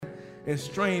and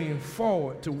straining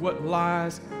forward to what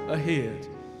lies ahead.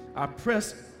 I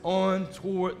press on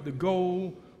toward the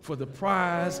goal for the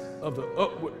prize of the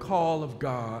upward call of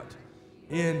God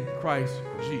in Christ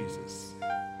Jesus.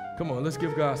 Come on, let's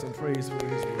give God some praise for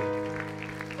his word.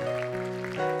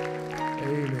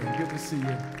 Amen. Good to see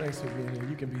you. Thanks for being here.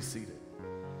 You can be seated.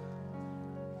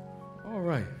 All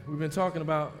right. We've been talking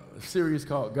about a series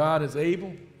called God is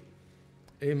Able.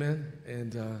 Amen.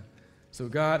 And so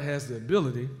God has the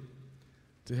ability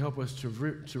to help us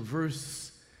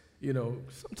traverse,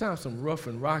 sometimes some rough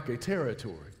and rocky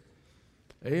territory.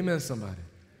 Amen, somebody.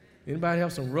 Anybody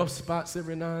have some rough spots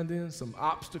every now and then? Some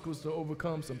obstacles to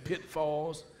overcome, some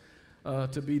pitfalls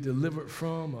to be delivered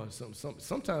from, or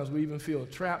sometimes we even feel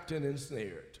trapped and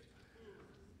ensnared.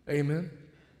 Amen.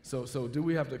 So do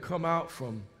we have to come out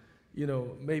from,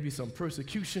 maybe some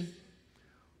persecution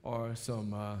or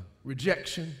some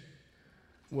rejection?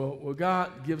 Well,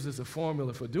 God gives us a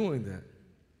formula for doing that,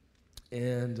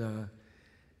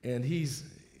 and He's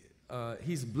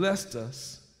blessed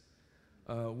us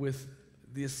with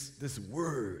this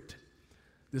word,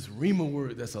 this Rhema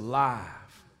word that's alive.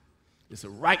 It's a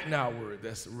right now word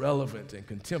that's relevant and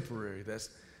contemporary. That's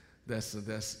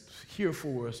here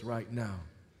for us right now.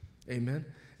 Amen.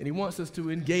 And He wants us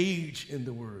to engage in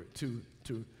the word, to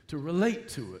relate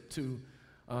to it,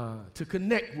 to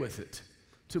connect with it,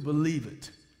 to believe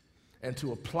it, and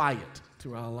to apply it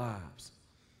to our lives.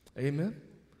 Amen.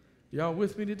 Y'all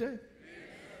with me today?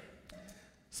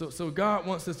 So God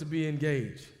wants us to be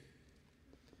engaged.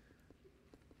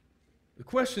 The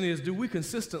question is, do we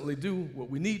consistently do what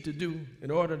we need to do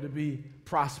in order to be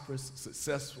prosperous,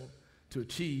 successful, to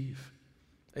achieve?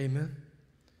 Amen.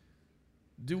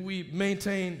 Do we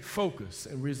maintain focus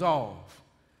and resolve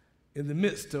in the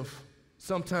midst of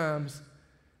sometimes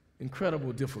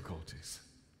incredible difficulties?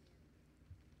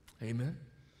 Amen.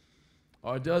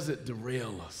 Or does it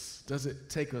derail us? Does it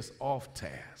take us off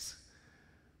task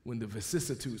when the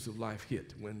vicissitudes of life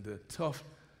hit, when the tough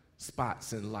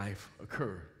spots in life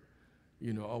occur?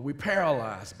 Are we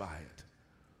paralyzed by it?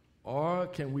 Or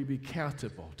can we be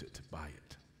catapulted by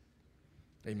it?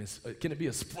 Amen. Can it be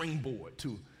a springboard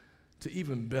to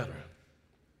even better?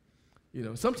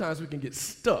 Sometimes we can get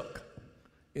stuck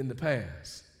in the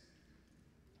past.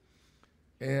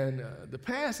 And the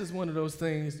past is one of those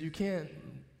things you can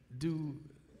do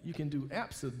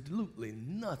absolutely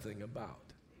nothing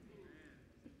about.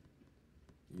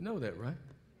 You know that, right?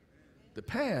 The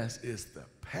past is the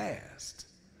past.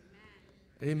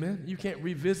 Amen. You can't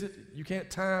revisit. You can't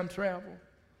time travel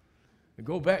and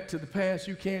go back to the past.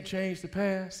 You can't change the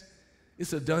past.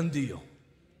 It's a done deal.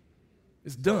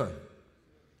 It's done.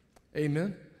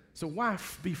 Amen. So why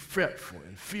be fretful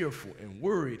and fearful and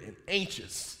worried and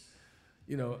anxious,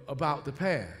 about the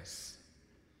past?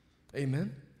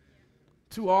 Amen.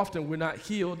 Too often we're not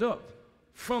healed up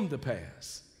from the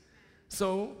past.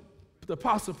 So the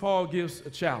Apostle Paul gives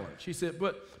a challenge. He said,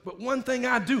 but one thing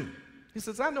I do. He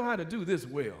says, I know how to do this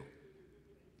well.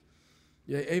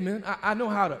 Yeah, amen. I know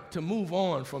how to move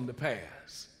on from the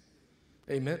past.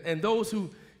 Amen. And those who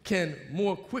can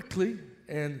more quickly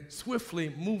and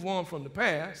swiftly move on from the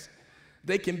past,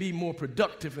 they can be more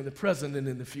productive in the present and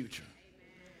in the future.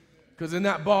 Because they're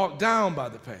not bogged down by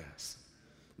the past.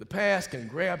 The past can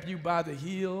grab you by the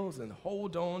heels and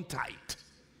hold on tight.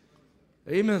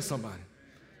 Amen, somebody.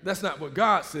 That's not what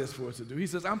God says for us to do. He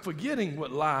says, I'm forgetting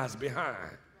what lies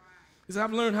behind. He said,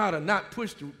 I've learned how to not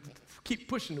keep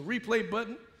pushing the replay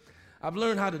button. I've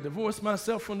learned how to divorce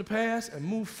myself from the past and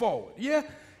move forward. Yeah,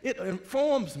 it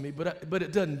informs me, but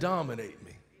it doesn't dominate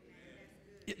me.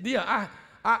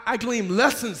 I glean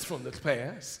lessons from the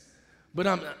past, but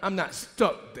I'm not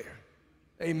stuck there.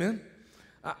 Amen.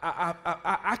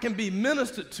 I can be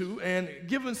ministered to and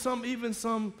given some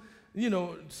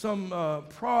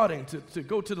prodding to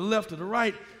go to the left or the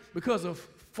right because of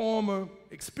former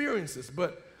experiences,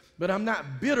 but I'm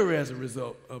not bitter as a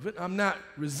result of it. I'm not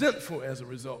resentful as a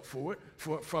result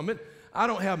from it. I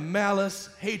don't have malice,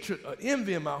 hatred, or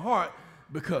envy in my heart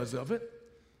because of it.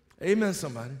 Amen,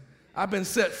 somebody. I've been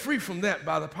set free from that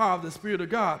by the power of the Spirit of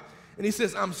God. And he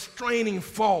says, I'm straining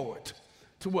forward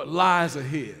to what lies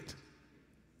ahead.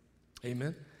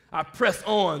 Amen. I press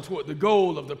on toward the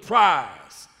goal of the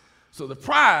prize. So the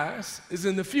prize is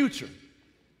in the future.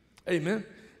 Amen.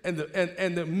 And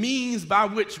the means by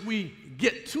which we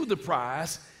get to the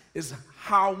prize is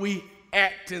how we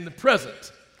act in the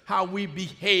present, how we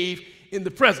behave in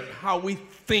the present, how we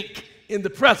think in the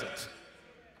present.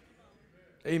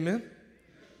 Amen.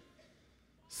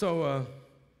 So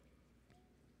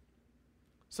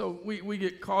we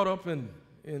get caught up in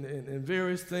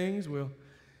various things,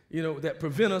 that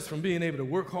prevent us from being able to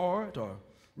work hard or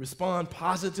respond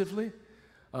positively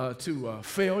to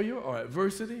failure or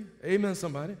adversity. Amen,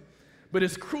 somebody. But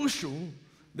it's crucial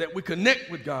that we connect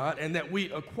with God and that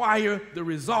we acquire the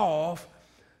resolve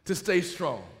to stay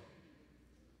strong,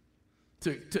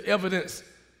 to evidence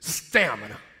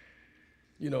stamina.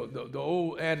 You know, the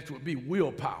old adage would be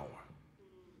willpower.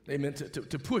 Amen.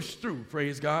 To push through,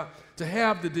 praise God, to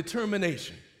have the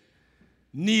determination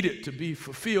needed to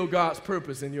fulfill God's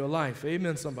purpose in your life.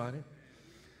 Amen, somebody.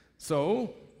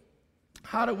 So,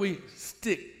 how do we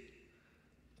stick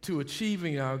to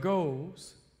achieving our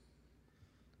goals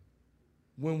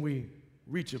when we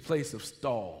reach a place of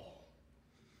stall,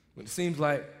 when it seems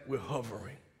like we're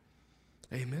hovering?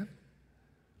 Amen.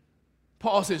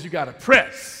 Paul says you got to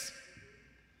press.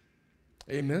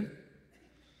 Amen.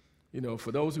 You know,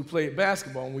 for those who play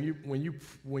basketball, when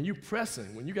you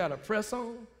pressing, when you got to press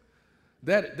on,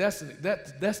 that's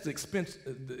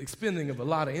the expending of a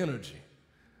lot of energy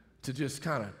to just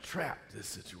kind of trap this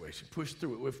situation, push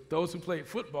through it. With those who play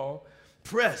football,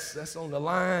 press, that's on the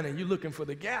line, and you're looking for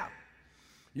the gap.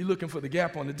 You're looking for the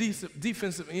gap on the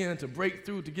defensive end to break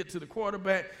through to get to the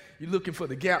quarterback. You're looking for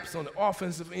the gaps on the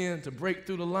offensive end to break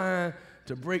through the line,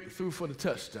 to break through for the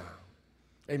touchdown.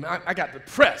 Amen. I got to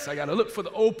press. I got to look for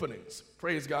the openings.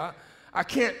 Praise God. I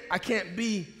can't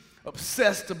be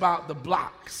obsessed about the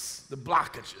blocks, the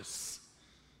blockages,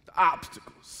 the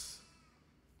obstacles.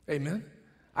 Amen.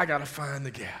 I got to find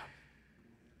the gap.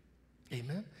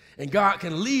 Amen. And God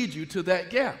can lead you to that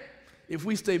gap if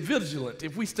we stay vigilant,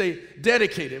 if we stay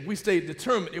dedicated, if we stay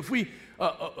determined, if we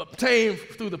obtain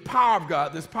through the power of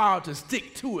God this power to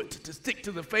stick to it, to stick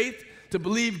to the faith, to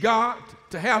believe God,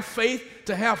 to have faith,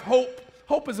 to have hope.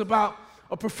 Hope is about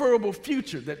a preferable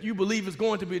future that you believe is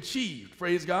going to be achieved.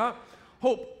 Praise God.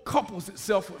 Hope couples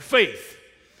itself with faith.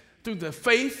 Through the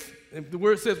faith, the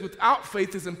word says without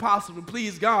faith it's impossible to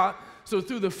please God. So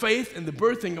through the faith and the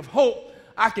birthing of hope,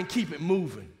 I can keep it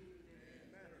moving.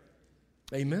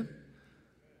 Amen.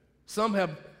 Some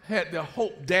have had their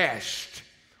hope dashed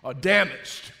or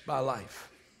damaged by life.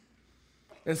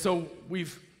 And so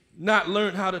we've not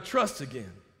learned how to trust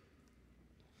again.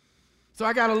 So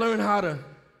I got to learn how to,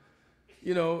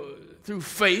 through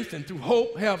faith and through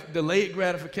hope, have delayed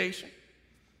gratification.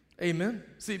 Amen.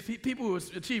 See, people who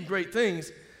achieve great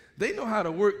things, they know how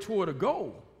to work toward a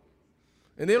goal.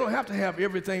 And they don't have to have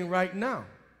everything right now.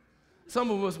 Some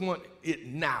of us want it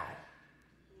now.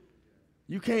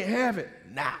 You can't have it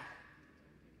now.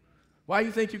 Why do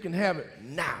you think you can have it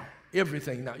now?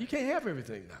 Everything now. You can't have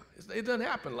everything now. It doesn't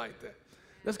happen like that.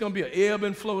 That's going to be an ebb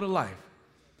and flow to life.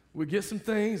 We get some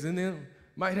things and then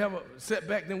might have a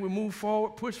setback, then we move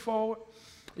forward, push forward.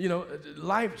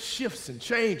 Life shifts and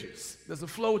changes. There's a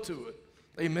flow to it.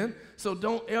 Amen? So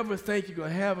don't ever think you're going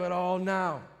to have it all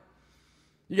now.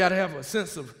 You got to have a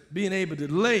sense of being able to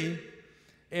delay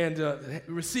and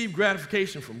receive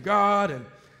gratification from God and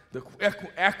the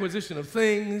acquisition of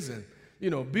things and,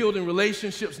 building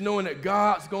relationships, knowing that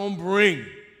God's going to bring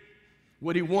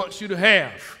what he wants you to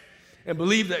have and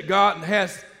believe that God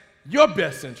has your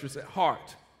best interests at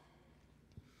heart.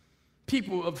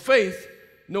 People of faith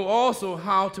know also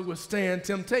how to withstand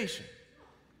temptation.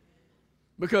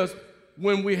 Because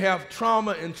when we have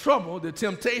trauma and trouble, the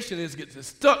temptation is get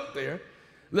stuck there.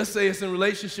 Let's say it's in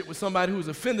relationship with somebody who's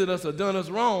offended us or done us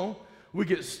wrong, we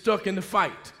get stuck in the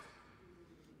fight,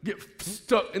 get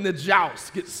stuck in the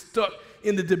joust, get stuck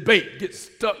in the debate, get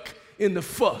stuck in the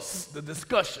fuss, the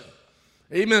discussion.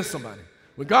 Amen, somebody.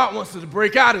 When God wants us to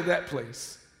break out of that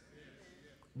place,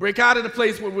 break out of the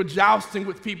place where we're jousting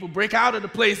with people, break out of the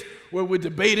place where we're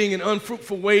debating in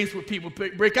unfruitful ways with people,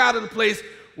 break out of the place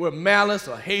where malice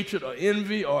or hatred or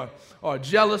envy or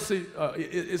jealousy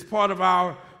is part of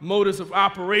our motives of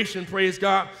operation, praise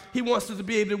God. He wants us to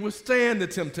be able to withstand the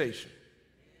temptation.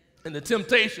 And the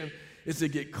temptation is to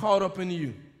get caught up in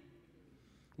you,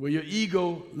 where your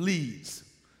ego leads.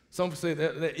 Some say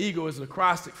that ego is an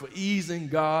acrostic for easing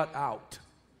God out.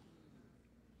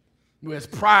 It's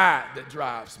pride that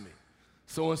drives me.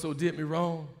 So-and-so did me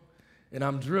wrong, and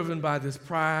I'm driven by this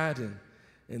pride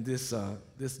and this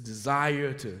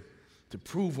desire to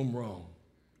prove them wrong.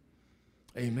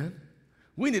 Amen?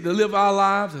 We need to live our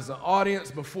lives as an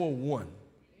audience before one.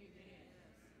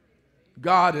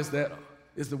 God is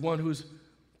the one who's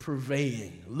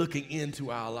purveying, looking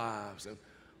into our lives, and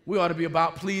we ought to be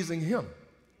about pleasing him.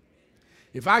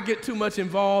 If I get too much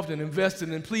involved and invested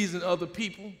in pleasing other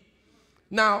people,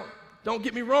 now, don't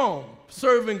get me wrong,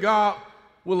 serving God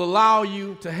will allow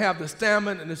you to have the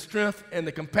stamina and the strength and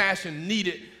the compassion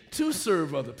needed to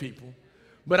serve other people.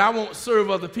 But I won't serve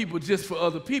other people just for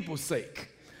other people's sake.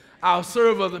 I'll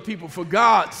serve other people for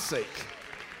God's sake.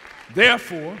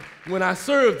 Therefore, when I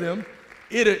serve them,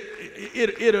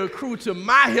 it'll accrue to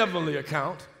my heavenly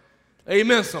account.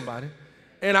 Amen, somebody.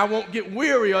 And I won't get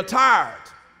weary or tired.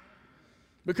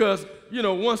 Because,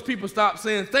 once people stop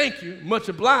saying thank you, much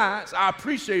obliged, I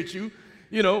appreciate you,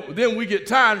 then we get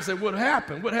tired and say, what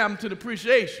happened? What happened to the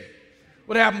appreciation?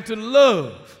 What happened to the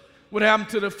love? What happened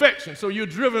to the affection? So you're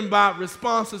driven by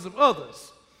responses of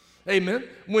others. Amen.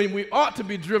 When we ought to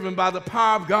be driven by the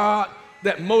power of God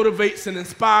that motivates and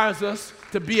inspires us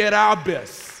to be at our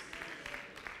best.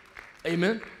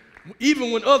 Amen.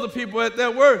 Even when other people are at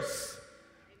their worst,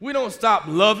 we don't stop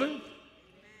loving.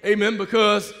 Amen.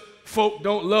 Because folk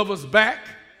don't love us back.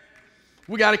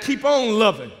 We got to keep on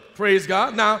loving. Praise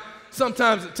God. Now,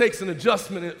 sometimes it takes an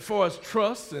adjustment as far as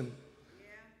trust and,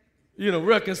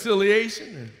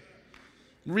 reconciliation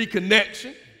and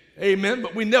reconnection. Amen.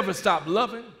 But we never stop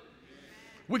loving.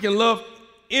 We can love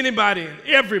anybody and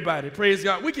everybody. Praise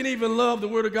God. We can even love, the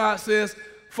Word of God says,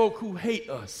 folk who hate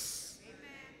us.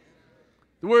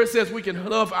 The Word says we can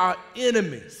love our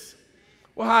enemies.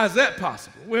 Well, how is that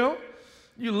possible? Well,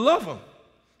 you love them.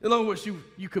 In other words,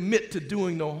 you commit to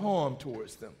doing no harm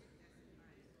towards them.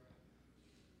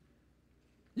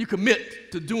 You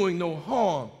commit to doing no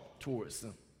harm towards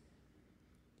them.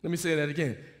 Let me say that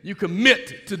again. You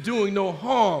commit to doing no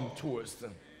harm towards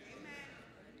them. Amen.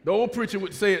 The old preacher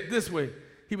would say it this way.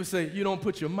 He would say, you don't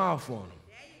put your mouth on them.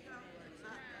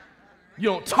 You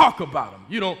don't talk about them.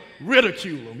 You don't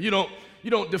ridicule them. You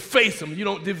don't deface them. You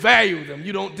don't devalue them.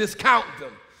 You don't discount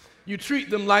them. You treat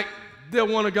them like they're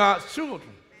one of God's children.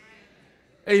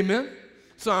 Amen.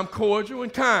 So I'm cordial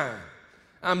and kind.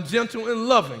 I'm gentle and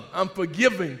loving. I'm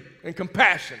forgiving and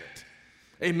compassionate.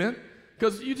 Amen.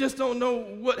 Because you just don't know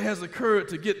what has occurred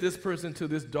to get this person to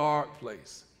this dark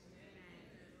place.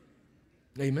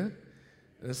 Amen.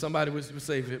 And somebody would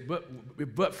say,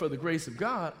 but for the grace of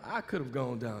God, I could have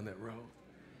gone down that road.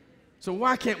 So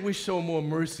why can't we show more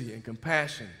mercy and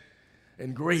compassion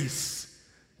and grace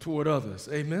toward others?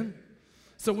 Amen.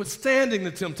 So withstanding the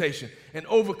temptation and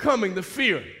overcoming the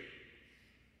fear.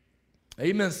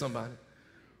 Amen, somebody.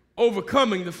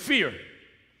 Overcoming the fear.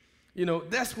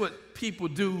 That's what people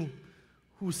do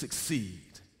who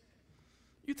succeed.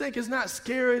 You think it's not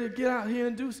scary to get out here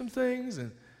and do some things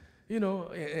and,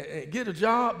 and get a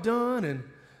job done and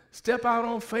step out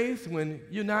on faith when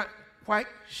you're not quite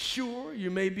sure, you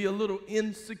may be a little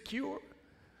insecure,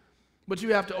 but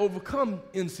you have to overcome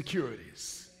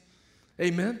insecurities.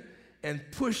 Amen? And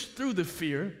push through the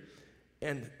fear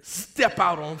and step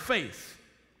out on faith.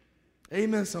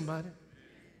 Amen, somebody?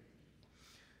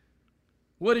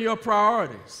 What are your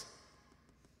priorities?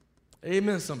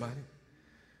 Amen, somebody.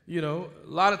 A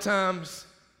lot of times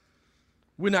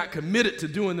we're not committed to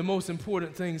doing the most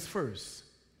important things first.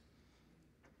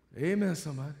 Amen,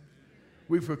 somebody.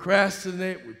 We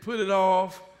procrastinate, we put it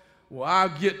off. Well, I'll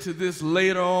get to this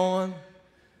later on.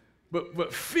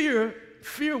 But fear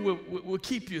will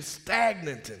keep you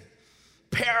stagnant and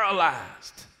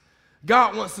paralyzed.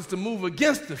 God wants us to move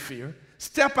against the fear,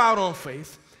 step out on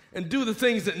faith, and do the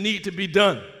things that need to be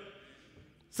done.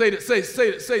 Just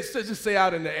say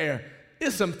out in the air,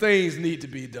 it's some things need to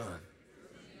be done.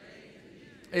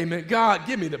 Amen. God,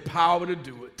 give me the power to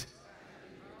do it.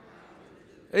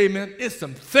 Amen. It's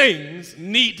some things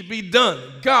need to be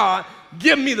done. God,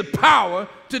 give me the power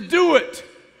to do it.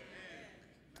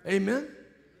 Amen.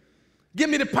 Give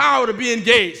me the power to be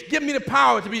engaged. Give me the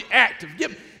power to be active.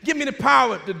 Give me the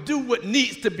power to do what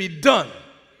needs to be done.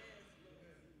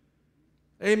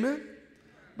 Amen.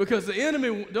 Because the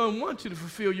enemy doesn't want you to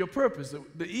fulfill your purpose.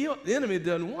 The enemy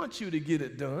doesn't want you to get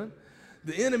it done.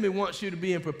 The enemy wants you to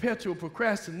be in perpetual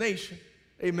procrastination.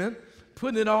 Amen.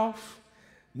 Putting it off,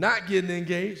 not getting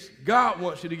engaged. God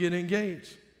wants you to get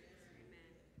engaged.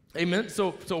 Amen.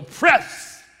 So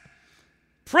press,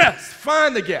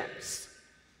 find the gaps.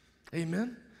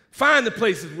 Amen. Find the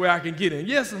places where I can get in.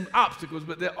 Yes, some obstacles,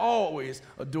 but there's always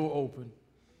a door open.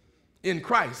 In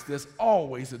Christ, there's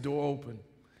always a door open.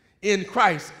 In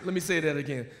Christ, let me say that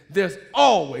again. There's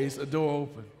always a door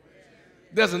open.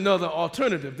 There's another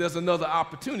alternative. There's another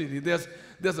opportunity. There's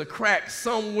a crack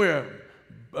somewhere,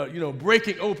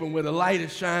 breaking open where the light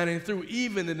is shining through,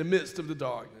 even in the midst of the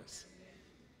darkness.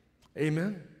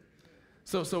 Amen.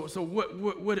 So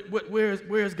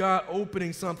where's God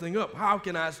opening something up? How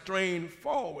can I strain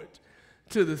forward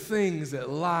to the things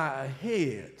that lie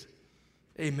ahead?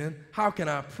 Amen. How can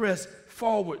I press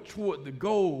forward toward the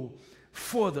goal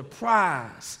for the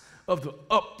prize of the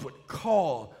upward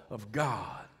call of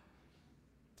God?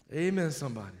 Amen,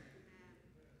 somebody.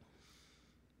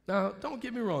 Now, don't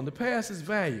get me wrong. The past is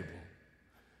valuable.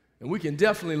 And we can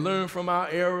definitely learn from our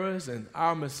errors and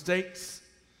our mistakes.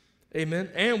 Amen.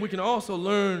 And we can also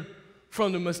learn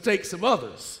from the mistakes of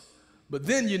others, but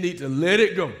then you need to let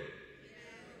it go.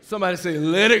 Somebody say,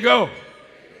 let it go.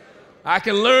 I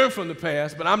can learn from the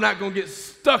past, but I'm not going to get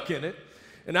stuck in it,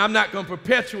 and I'm not going to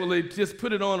perpetually just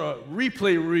put it on a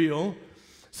replay reel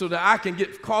so that I can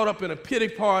get caught up in a pity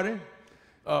party,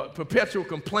 perpetual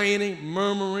complaining,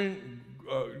 murmuring,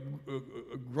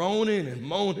 groaning and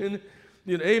moaning.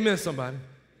 You know, amen, somebody.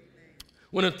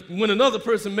 When another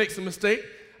person makes a mistake,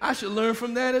 I should learn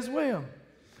from that as well.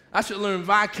 I should learn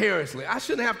vicariously. I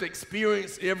shouldn't have to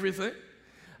experience everything.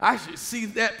 I should see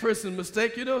that person's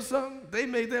mistake. You know something? They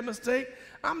made that mistake.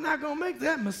 I'm not going to make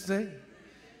that mistake.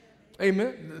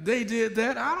 Amen. They did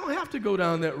that. I don't have to go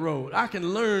down that road. I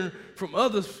can learn from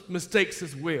others' mistakes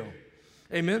as well.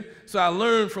 Amen. So I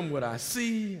learn from what I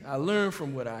see. I learn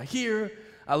from what I hear.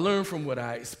 I learn from what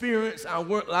I experience. I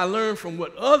learn from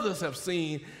what others have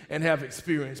seen and have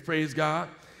experienced. Praise God.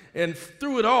 And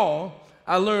through it all,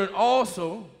 I learn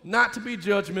also not to be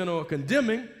judgmental or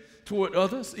condemning toward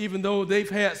others, even though they've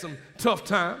had some tough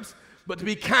times, but to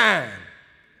be kind,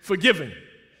 forgiving,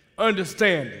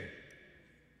 understanding.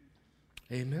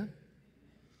 Amen.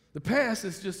 The past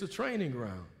is just a training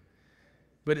ground,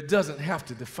 but it doesn't have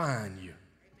to define you.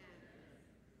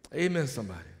 Amen,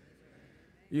 somebody.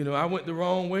 You know, I went the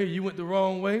wrong way, you went the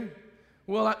wrong way.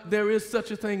 Well, there is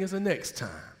such a thing as a next time.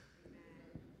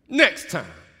 Next time.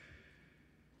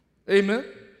 Amen.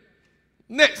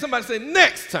 Somebody say,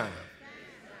 next time.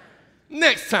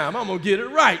 Next time, I'm going to get it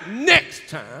right. Next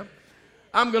time,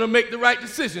 I'm going to make the right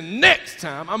decision. Next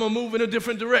time, I'm going to move in a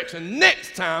different direction.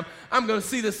 Next time, I'm going to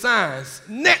see the signs.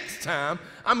 Next time,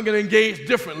 I'm going to engage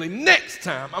differently. Next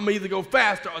time, I'm going to either go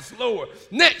faster or slower.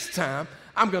 Next time,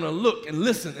 I'm going to look and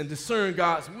listen and discern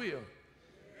God's will.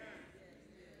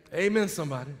 Amen,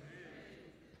 somebody.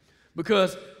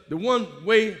 Because the one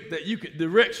way that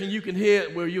direction you can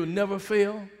head where you'll never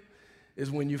fail is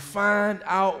when you find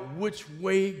out which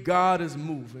way God is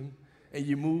moving and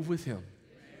you move with him.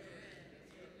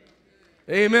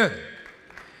 Amen.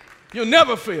 You'll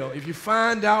never fail if you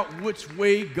find out which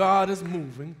way God is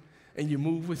moving and you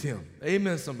move with him.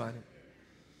 Amen, somebody.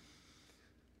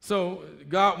 So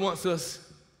God wants us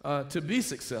to be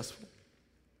successful,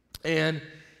 and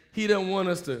he doesn't want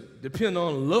us to depend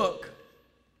on luck.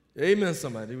 Amen,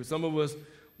 somebody. Some of us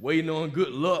waiting on good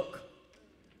luck.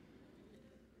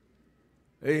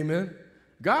 Amen.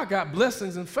 God got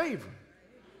blessings and favor.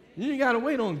 You ain't got to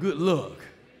wait on good luck.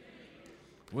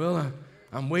 Well,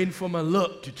 I'm waiting for my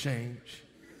luck to change.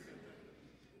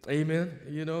 Amen.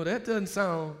 You know, that doesn't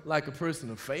sound like a person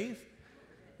of faith.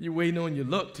 You're waiting on your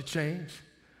luck to change.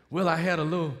 Well, I had a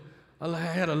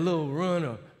little run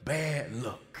of bad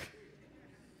luck.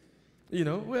 You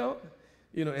know, well,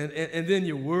 you know, and then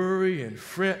you worry and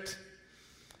fret.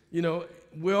 You know,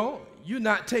 well, you're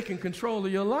not taking control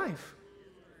of your life.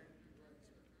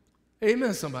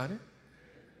 Amen, somebody.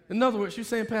 In other words, you're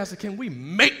saying, Pastor, can we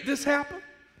make this happen?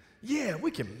 Yeah, we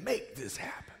can make this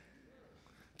happen.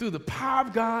 Through the power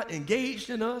of God engaged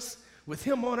in us, with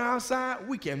him on our side,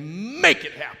 we can make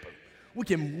it happen. We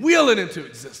can will it into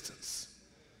existence.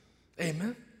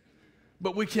 Amen.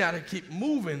 But we got to keep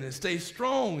moving and stay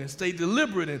strong and stay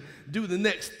deliberate and do the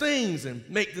next things and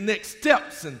make the next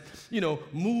steps and, you know,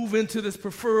 move into this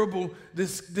preferable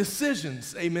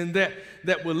decisions, amen,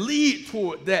 that will lead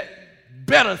toward that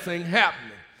better thing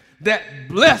happening, that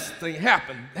blessed thing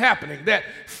happening, that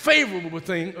favorable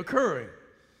thing occurring.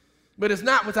 But it's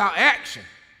not without action.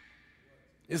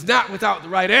 It's not without the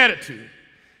right attitude.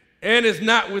 And it's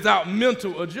not without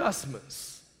mental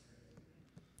adjustments.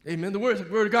 Amen. The word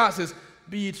of God says,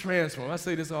 be ye transformed. I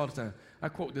say this all the time. I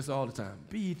quote this all the time.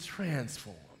 Be ye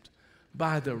transformed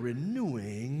by the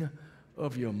renewing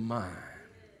of your mind.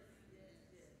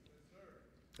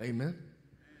 Amen.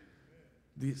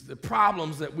 The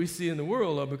problems that we see in the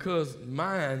world are because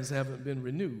minds haven't been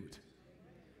renewed.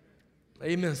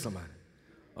 Amen, somebody.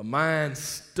 A mind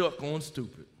stuck on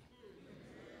stupid.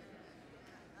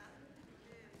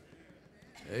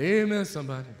 Amen,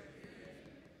 somebody.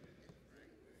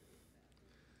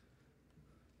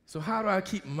 So how do I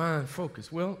keep my mind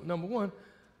focused? Well, number one,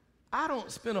 I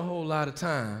don't spend a whole lot of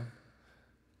time,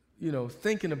 you know,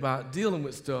 thinking about dealing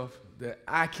with stuff that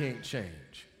I can't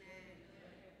change.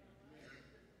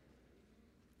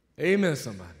 Amen,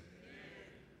 somebody.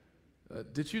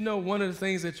 Did you know one of the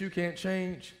things that you can't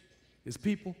change is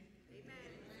people?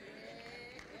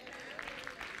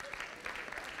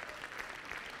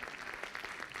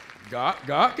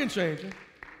 God can change it.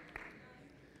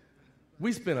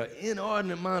 We spend an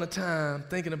inordinate amount of time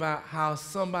thinking about how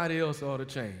somebody else ought to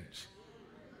change.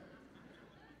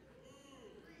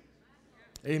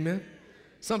 Amen.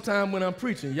 Sometimes when I'm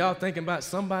preaching, y'all thinking about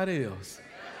somebody else.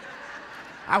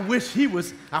 I wish she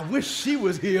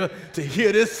was here to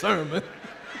hear this sermon.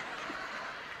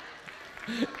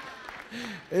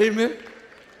 Amen.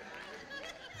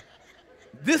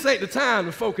 This ain't the time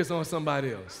to focus on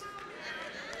somebody else.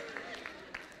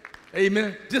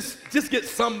 Amen. Just get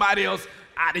somebody else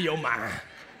out of your mind.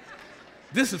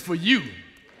 This is for you.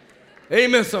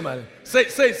 Amen, somebody.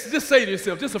 Just say to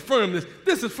yourself, just affirm this.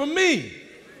 This is for me.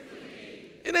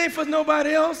 It ain't for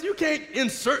nobody else. You can't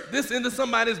insert this into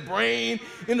somebody's brain,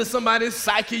 into somebody's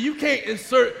psyche. You can't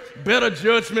insert better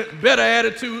judgment, better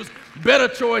attitudes, better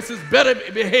choices, better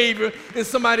behavior in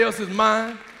somebody else's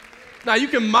mind. Now, you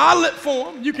can model it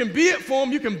for them. You can be it for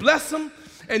them. You can bless them.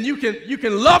 And you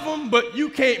can love them, but you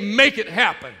can't make it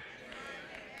happen.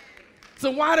 So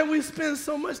why do we spend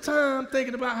so much time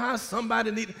thinking about how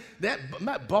somebody needs that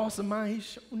boss of mine, he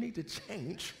sure need to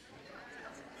change.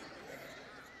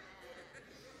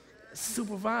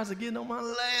 Supervisor getting on my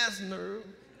last nerve.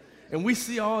 And we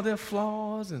see all their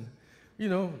flaws and,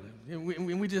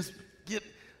 we just get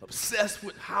obsessed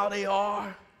with how they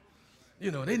are.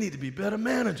 They need to be better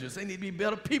managers. They need to be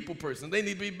better people person. They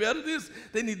need to be better this.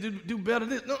 They need to do better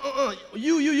this. No,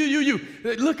 you.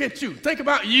 Look at you. Think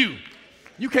about you.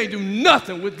 You can't do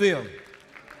nothing with them.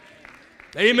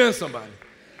 Amen, somebody.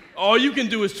 All you can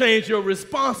do is change your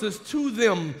responses to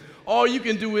them. All you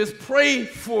can do is pray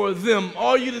for them.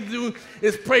 All you can do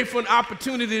is pray for an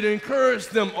opportunity to encourage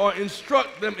them or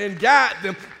instruct them and guide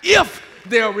them if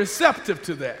they're receptive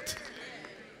to that.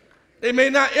 They may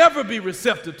not ever be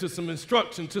receptive to some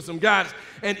instruction, to some guidance.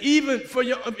 And even for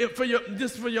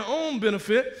your own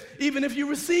benefit, even if you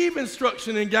receive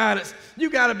instruction and guidance, you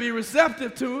got to be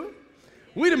receptive to it.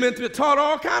 We'd have been taught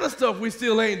all kind of stuff we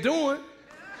still ain't doing.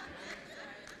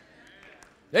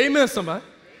 Amen, somebody.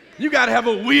 You got to have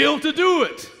a will to do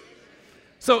it.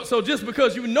 So just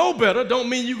because you know better don't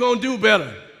mean you're going to do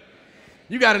better.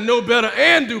 You got to know better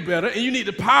and do better, and you need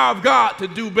the power of God to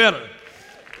do better.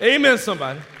 Amen,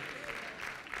 somebody.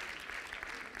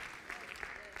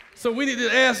 So we need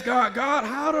to ask God,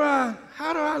 how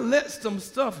do I let some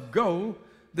stuff go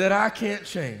that I can't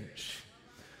change?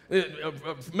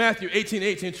 Matthew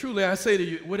 18:18, truly I say to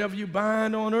you, whatever you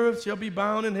bind on earth shall be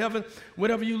bound in heaven.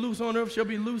 Whatever you loose on earth shall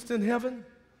be loosed in heaven.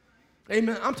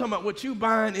 Amen. I'm talking about what you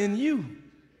bind in you,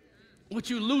 what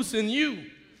you loose in you.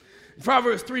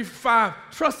 Proverbs 3:5,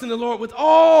 trust in the Lord with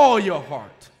all your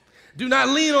heart. Do not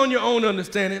lean on your own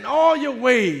understanding. In all your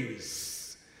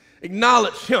ways,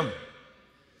 acknowledge him.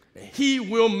 He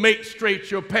will make straight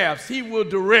your paths. He will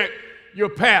direct your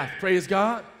path, praise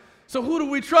God. So who do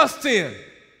we trust in?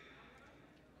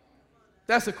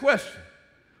 That's a question.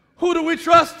 Who do we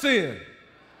trust in?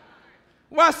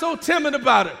 Why so timid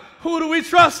about it? Who do we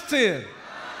trust in?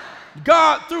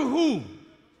 God through who?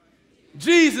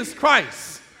 Jesus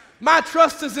Christ. My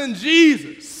trust is in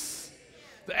Jesus,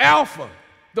 the Alpha,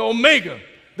 the Omega,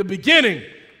 the beginning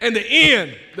and the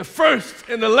end, the first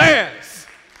and the last.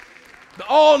 The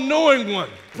all-knowing one,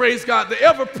 praise God, the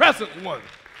ever-present one,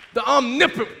 the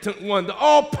omnipotent one, the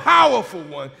all-powerful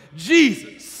one,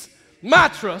 Jesus. My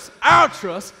trust, our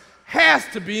trust, has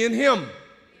to be in him.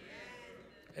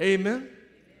 Amen.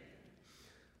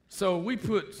 So we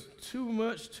put too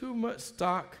much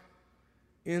stock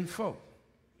in folk.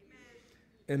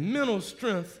 And mental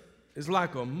strength is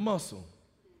like a muscle.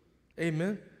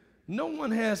 Amen. No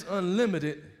one has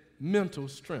unlimited mental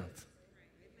strength.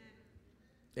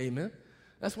 Amen.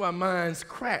 That's why minds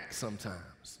crack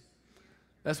sometimes.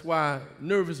 That's why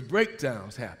nervous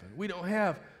breakdowns happen. We don't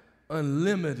have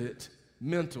unlimited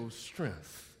mental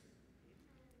strength.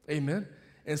 Amen.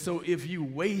 And so if you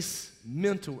waste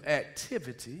mental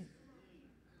activity,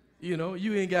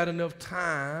 you ain't got enough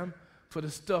time for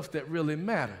the stuff that really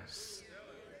matters.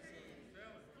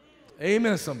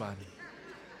 Amen, somebody.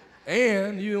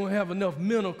 And you don't have enough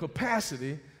mental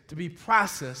capacity to be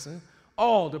processing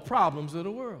all the problems of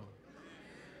the world.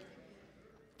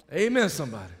 Amen,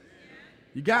 somebody.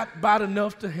 You got about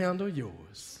enough to handle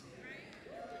yours.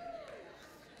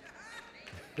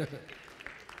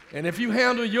 And if you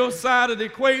handle your side of the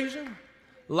equation,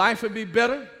 life will be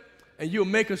better and you'll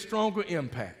make a stronger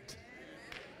impact.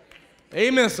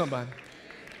 Amen, somebody.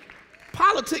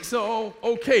 Politics are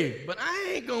okay, but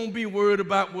I ain't going to be worried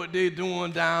about what they're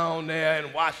doing down there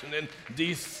in Washington,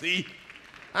 D.C.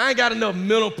 I ain't got enough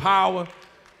mental power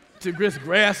to just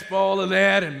grasp all of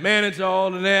that and manage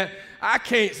all of that. I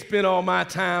can't spend all my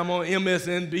time on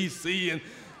MSNBC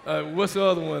and what's the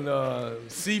other one?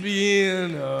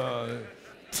 CBN,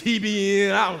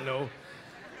 TBN, I don't know.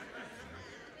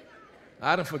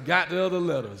 I done forgot the other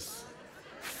letters.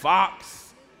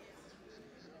 Fox.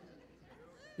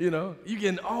 You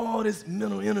getting all this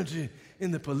mental energy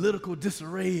in the political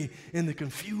disarray, in the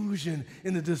confusion,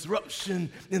 in the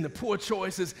disruption, in the poor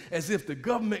choices, as if the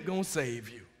government gonna save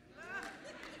you.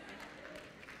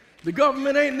 The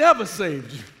government ain't never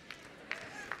saved you.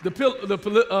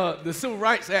 The civil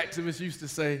rights activists used to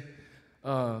say,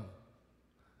 the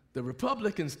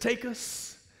Republicans take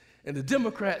us and the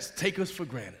Democrats take us for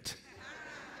granted.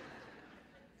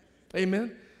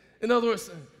 Amen? In other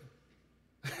words,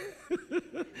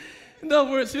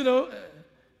 you know,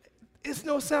 it's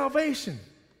no salvation,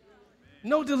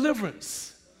 no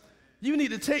deliverance. You need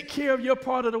to take care of your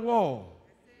part of the wall.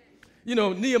 You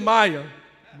know, Nehemiah,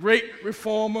 great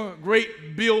reformer,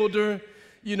 great builder,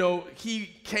 you know, he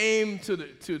came to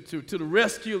the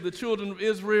rescue of the children of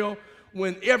Israel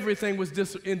when everything was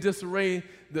in disarray.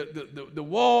 The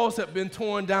walls had been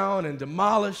torn down and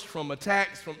demolished from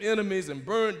attacks from enemies and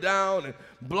burned down and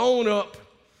blown up.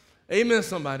 Amen,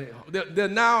 somebody. They're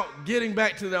now getting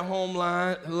back to their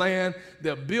homeland.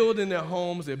 They're building their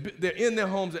homes. They're in their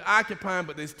homes. They're occupying,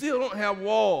 but they still don't have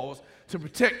walls to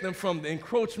protect them from the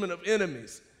encroachment of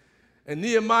enemies. And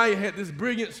Nehemiah had this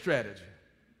brilliant strategy.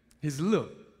 He said,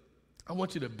 look, I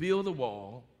want you to build a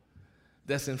wall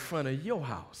that's in front of your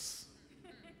house.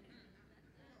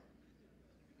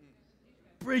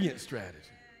 Brilliant strategy.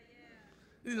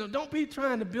 You know, don't be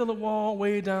trying to build a wall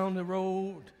way down the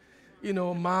road, you know,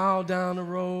 a mile down the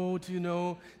road, you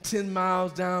know, 10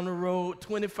 miles down the road,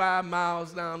 25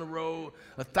 miles down the road,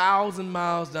 1,000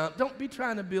 miles down. Don't be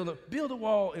trying to build a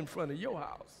wall in front of your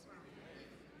house.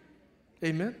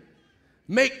 Amen.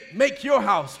 Make your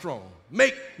house strong.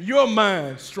 Make your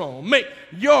mind strong. Make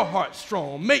your heart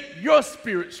strong. Make your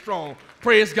spirit strong.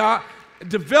 Praise God.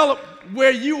 Develop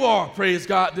where you are, praise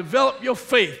God. Develop your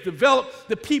faith. Develop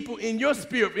the people in your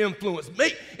sphere of influence.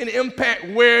 Make an impact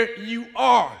where you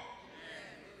are.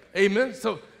 Amen.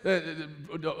 So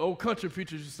the old country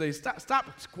preachers used to say,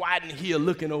 stop squatting here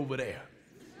looking over there.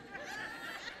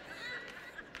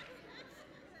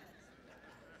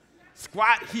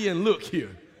 Squat here and look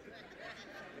here.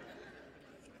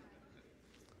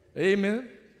 Amen.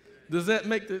 Does that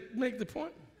make the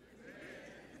point?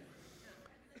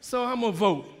 So I'm going to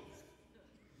vote.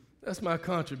 That's my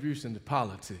contribution to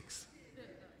politics.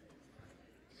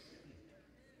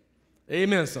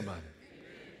 Amen, somebody.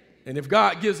 And if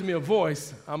God gives me a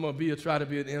voice, I'm going to try to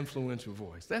be an influential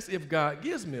voice. That's if God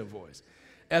gives me a voice.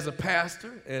 As a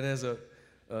pastor and as a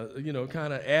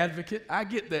kind of advocate, I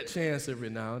get that chance every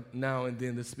now and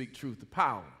then to speak truth to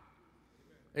power.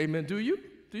 Amen. Do you?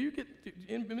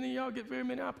 Many of y'all get very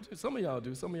many opportunities? Some of y'all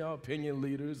do. Some of y'all opinion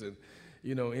leaders and,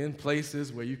 you know, in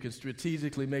places where you can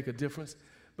strategically make a difference.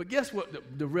 But guess what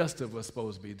the rest of us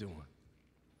supposed to be doing?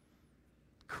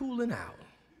 Cooling out.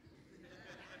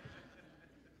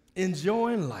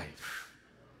 Enjoying life.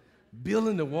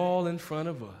 Building the wall in front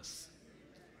of us.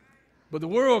 But the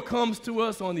world comes to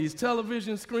us on these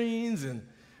television screens and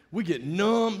we get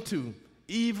numb to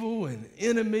evil and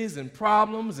enemies and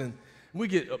problems, and we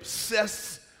get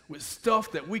obsessed with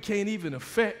stuff that we can't even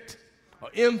affect or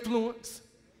influence.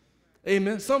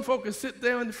 Amen. Some folks sit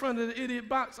there in the front of the idiot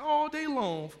box all day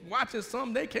long watching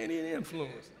something they can't even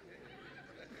influence.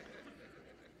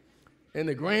 And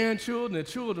the grandchildren and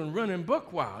children running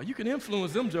buck wild. You can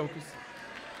influence them jokers.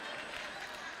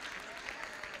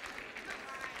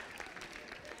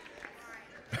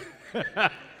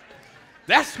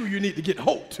 That's who you need to get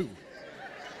hope to.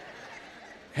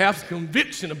 Have some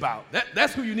conviction about.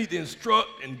 That's who you need to instruct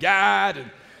and guide and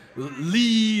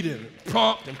lead and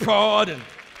prompt and prod and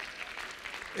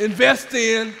invest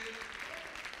in.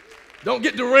 Don't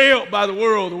get derailed by the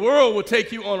world. The world will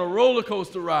take you on a roller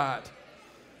coaster ride.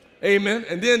 Amen.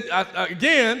 And then,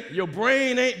 again, your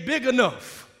brain ain't big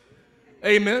enough.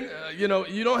 Amen. You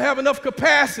don't have enough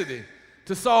capacity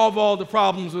to solve all the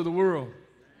problems of the world.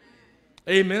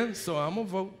 Amen. So I'm going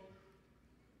to vote.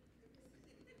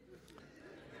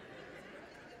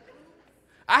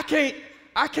 I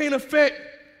can't affect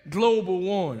global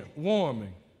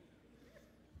warming.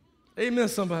 Amen,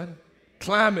 somebody.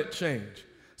 Climate change.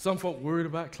 Some folk worried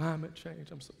about climate change.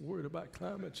 I'm so worried about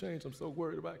climate change. I'm so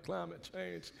worried about climate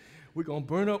change. We're going to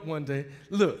burn up one day.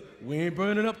 Look, we ain't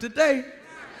burning up today.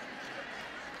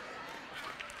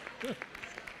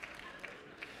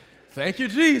 Thank you,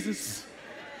 Jesus.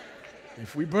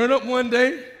 If we burn up one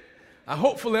day,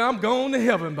 hopefully I'm going to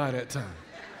heaven by that time.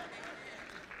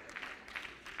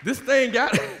 This thing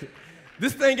got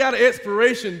an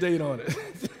expiration date on it.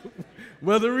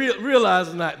 Whether realize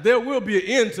or not, there will be an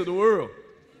end to the world.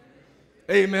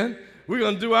 Amen. We're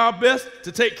going to do our best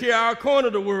to take care of our corner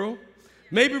of the world.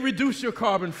 Maybe reduce your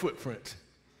carbon footprint.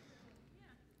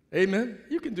 Amen.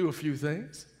 You can do a few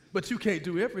things, but you can't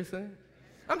do everything.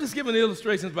 I'm just giving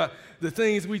illustrations about the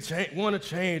things we want to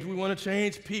change. We want to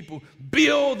change people.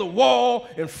 Build the wall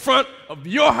in front of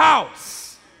your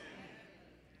house.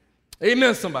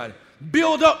 Amen, somebody.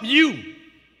 Build up you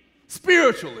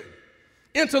spiritually,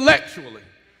 intellectually,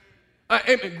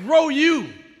 and grow you,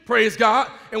 praise God.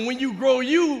 And when you grow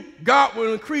you, God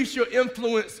will increase your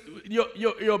influence,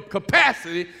 your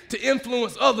capacity to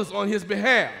influence others on his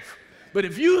behalf. But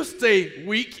if you stay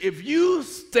weak, if you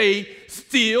stay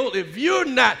still, if you're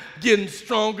not getting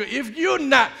stronger, if you're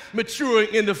not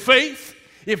maturing in the faith,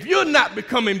 if you're not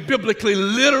becoming biblically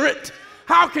literate,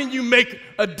 how can you make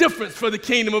a difference for the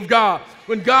kingdom of God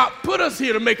when God put us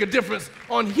here to make a difference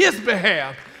on his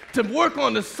behalf, to work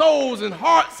on the souls and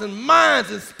hearts and minds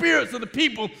and spirits of the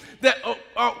people that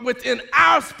are within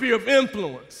our sphere of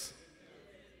influence?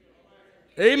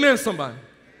 Amen, somebody.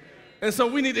 And so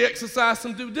we need to exercise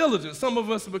some due diligence. Some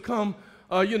of us have become,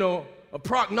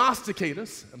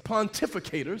 prognosticators and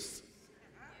pontificators.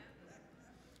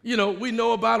 You know, we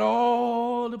know about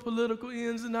all the political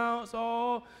ins and outs,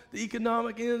 all the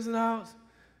economic ins and outs,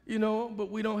 but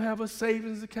we don't have a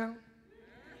savings account.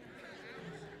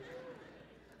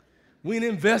 We ain't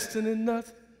investing in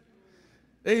nothing.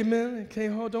 Amen.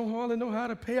 And don't hardly know how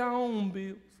to pay our own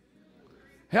bills.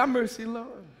 Have mercy,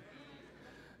 Lord.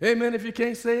 Amen. If you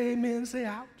can't say amen, say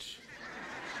ouch.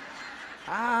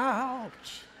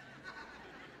 Ouch.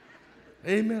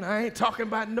 Amen. I ain't talking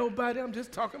about nobody. I'm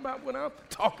just talking about what I'm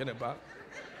talking about.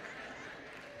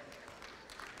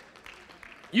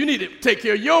 You need to take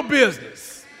care of your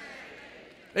business.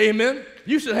 Amen.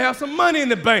 You should have some money in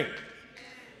the bank.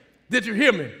 Did you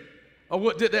hear me? Or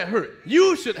what did that hurt?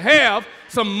 You should have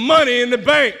some money in the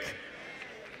bank.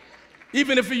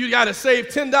 Even if you got to save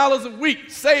 $10 a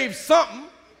week, save something.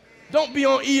 Don't be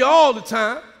on E all the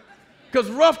time, because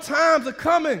rough times are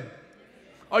coming.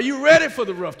 Are you ready for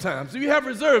the rough times? Do you have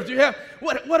reserves? Do you have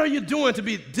what are you doing to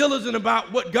be diligent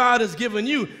about what God has given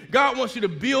you? God wants you to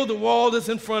build the wall that's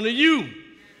in front of you.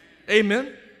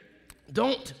 Amen.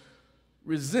 Don't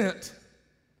resent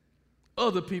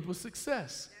other people's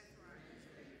success.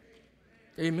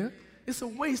 Amen. It's a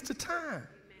waste of time.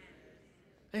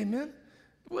 Amen.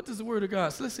 What does the Word of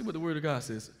God say? Let's see what the Word of God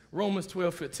says. Romans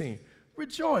 12:15.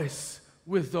 Rejoice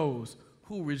with those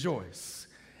who rejoice,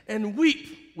 and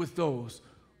weep with those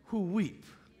who weep.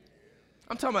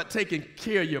 I'm talking about taking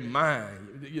care of your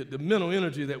mind, the mental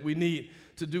energy that we need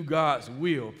to do God's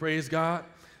will. Praise God.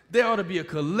 There ought to be a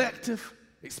collective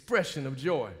expression of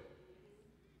joy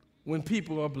when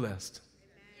people are blessed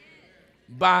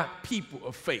by people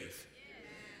of faith.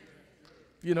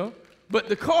 But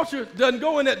the culture doesn't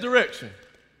go in that direction.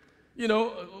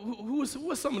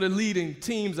 What's some of the leading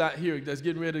teams out here that's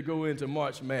getting ready to go into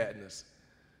March Madness?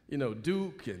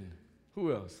 Duke and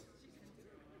who else?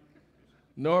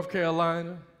 North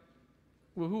Carolina.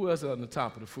 Well, who else is on the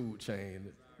top of the food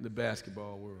chain, the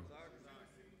basketball world?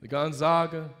 The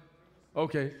Gonzaga.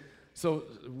 Okay, so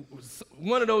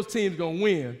one of those teams going to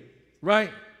win, right?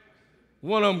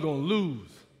 One of them going to lose.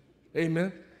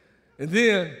 Amen. And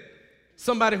then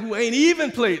somebody who ain't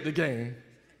even played the game,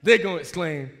 they're going to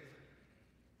exclaim,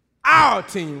 our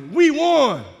team, we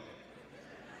won.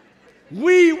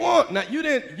 We won. Now, you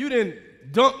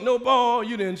didn't dunk no ball.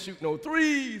 You didn't shoot no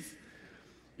threes.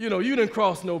 You didn't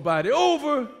cross nobody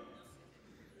over.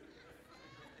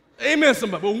 Amen,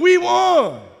 somebody. But we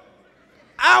won.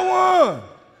 I won.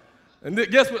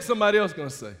 And guess what somebody else going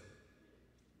to say?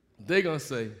 They're going to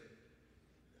say,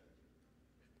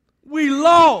 we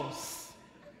lost.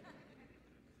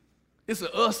 It's an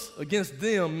us against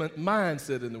them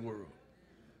mindset in the world.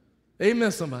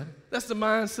 Amen, somebody. That's the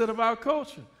mindset of our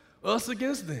culture. Us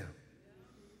against them.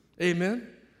 Amen.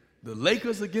 The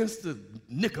Lakers against the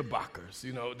Knickerbockers.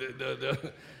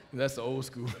 That's the old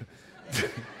school.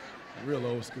 Real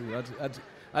old school.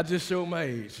 I just showed my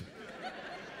age.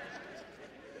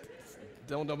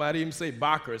 Don't nobody even say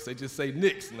Bockers. They just say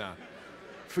Knicks now.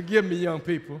 Forgive me, young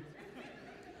people.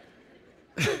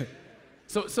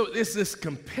 So it's this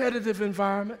competitive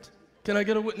environment. Can I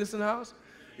get a witness in the house?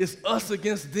 It's us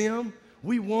against them.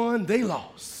 We won, they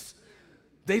lost.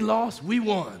 They lost, we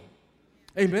won.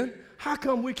 Amen. How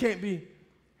come we can't be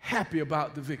happy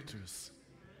about the victors?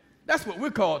 That's what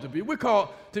we're called to be. We're called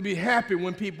to be happy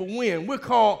when people win. We're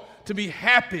called to be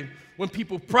happy when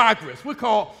people progress. We're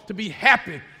called to be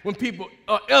happy when people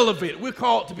are elevated. We're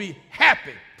called to be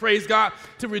happy, praise God,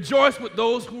 to rejoice with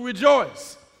those who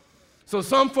rejoice. So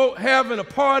some folk having a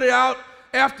party out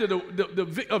after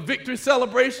the victory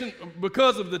celebration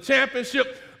because of the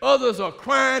championship. Others are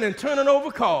crying and turning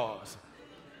over cars.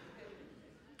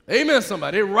 Amen,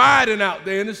 somebody. They're riding out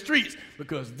there in the streets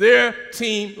because their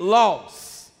team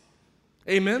lost.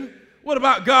 Amen. What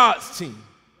about God's team?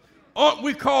 Aren't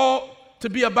we called to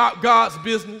be about God's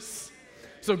business?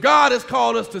 So God has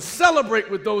called us to celebrate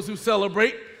with those who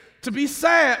celebrate, to be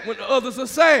sad when others are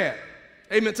sad.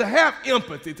 Amen. To have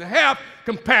empathy, to have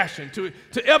compassion,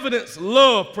 to evidence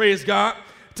love, praise God,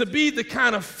 to be the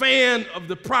kind of fan of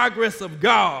the progress of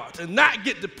God and not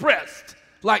get depressed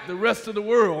like the rest of the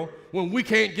world when we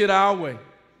can't get our way.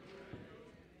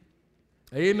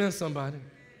 Amen, somebody.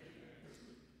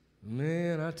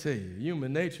 Man, I tell you,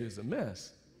 human nature is a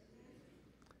mess.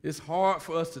 It's hard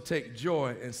for us to take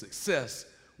joy and success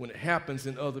when it happens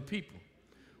in other people.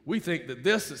 We think that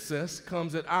their success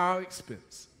comes at our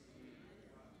expense.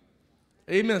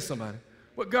 Amen, somebody.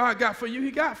 What God got for you,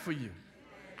 he got for you.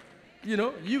 You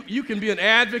know, you can be an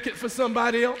advocate for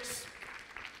somebody else.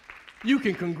 You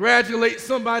can congratulate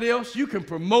somebody else. You can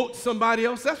promote somebody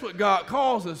else. That's what God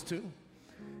calls us to.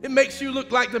 It makes you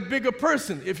look like the bigger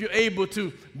person if you're able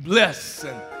to bless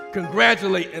and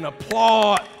congratulate and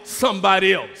applaud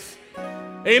somebody else.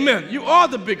 Amen. You are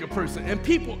the bigger person, and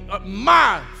people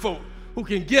admire folk who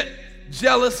can get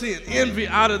jealousy and envy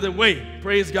out of the way.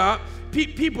 Praise God.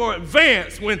 People are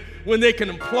advanced when they can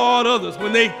applaud others,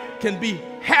 when they can be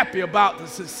happy about the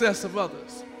success of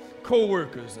others.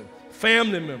 Co-workers and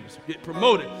family members get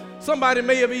promoted. Somebody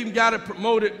may have even got it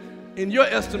promoted in your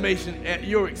estimation at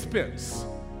your expense.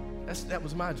 That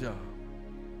was my job.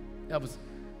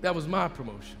 That was my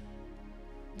promotion.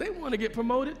 They want to get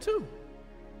promoted too.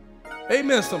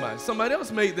 Amen, somebody. Somebody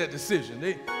else made that decision.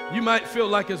 You might feel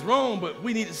like it's wrong, but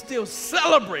we need to still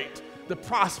celebrate the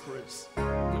prosperous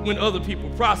when other people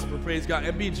prosper, praise God,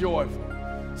 and be joyful.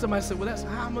 Somebody said, well, that's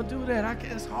how I'm going to do that.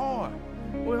 It's hard.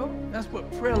 Well, that's what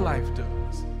prayer life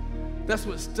does. That's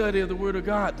what study of the Word of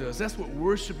God does. That's what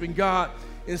worshiping God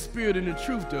in spirit and in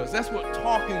truth does. That's what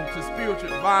talking to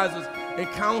spiritual advisors and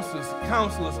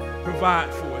counselors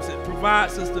provide for us. It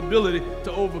provides us the ability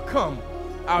to overcome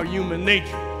our human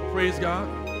nature. Praise God.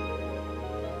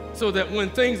 So that when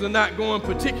things are not going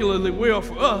particularly well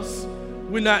for us,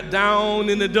 we're not down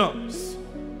in the dumps.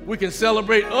 We can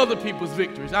celebrate other people's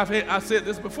victories. I've said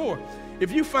this before.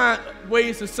 If you find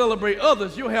ways to celebrate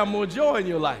others, you'll have more joy in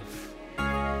your life.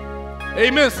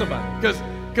 Amen, somebody.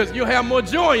 Because you'll have more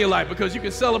joy in your life because you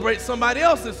can celebrate somebody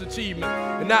else's achievement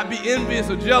and not be envious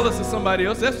or jealous of somebody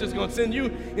else. That's just going to send you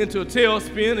into a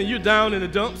tailspin and you're down in the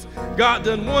dumps. God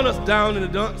doesn't want us down in the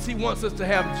dumps. He wants us to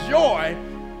have joy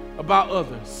about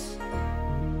others.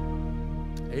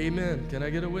 Amen. Can I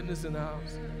get a witness in the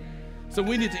house? So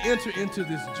we need to enter into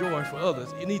this joy for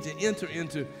others. You need to enter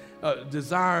into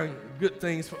desiring good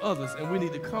things for others. And we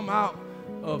need to come out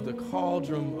of the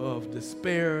cauldron of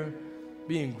despair,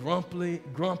 being grumpy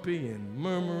and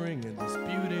murmuring and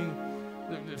disputing.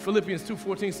 Philippians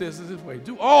 2:14 says it this way,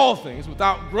 do all things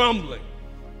without grumbling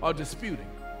or disputing.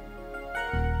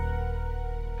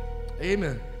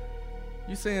 Amen.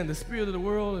 You saying the spirit of the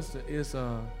world is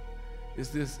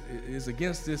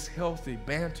against this healthy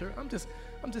banter? I'm just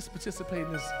participating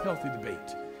in this healthy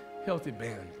debate, healthy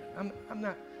banter. I'm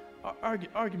not.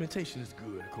 Argumentation is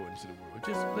good according to the world.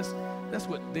 That's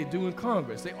what they do in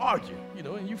Congress. They argue,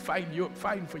 and you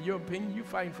fighting for your opinion, you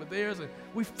fighting for theirs, and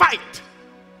we fight.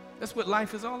 That's what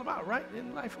life is all about, right?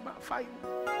 Isn't life about fighting?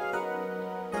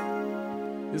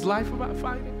 Is life about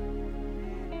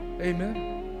fighting?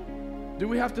 Amen. Do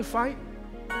we have to fight?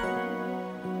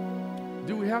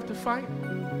 Do we have to fight?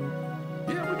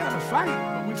 Yeah, we got to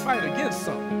fight, but we fight against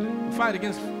something. We fight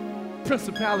against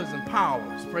principalities and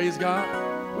powers, praise God.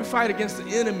 We fight against the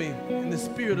enemy in the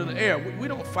spirit of the air. We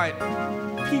don't fight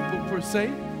people per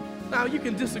se. Now, you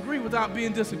can disagree without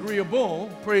being disagreeable,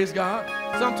 praise God.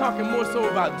 So I'm talking more so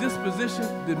about disposition,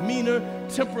 demeanor,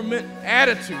 temperament,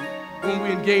 attitude when we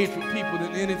engage with people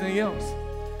than anything else.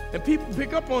 And people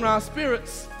pick up on our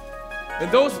spirits,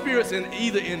 and those spirits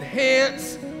either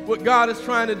enhance what God is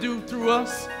trying to do through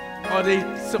us, or they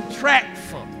subtract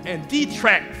from and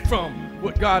detract from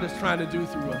what God is trying to do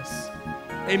through us.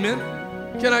 Amen?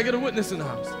 Can I get a witness in the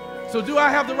house? So do I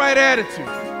have the right attitude?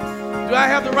 Do I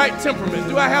have the right temperament?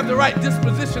 Do I have the right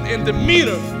disposition and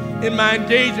demeanor in my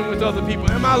engaging with other people?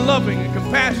 Am I loving and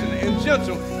compassionate and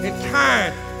gentle and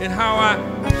kind in how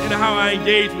I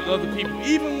engage with other people,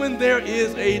 even when there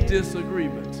is a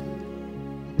disagreement?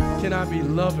 Can I be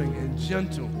loving and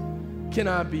gentle? Can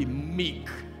I be meek?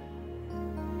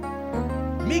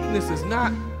 Meekness is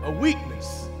not a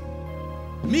weakness.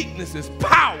 Meekness is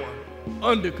power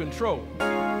under control.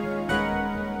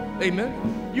 Amen.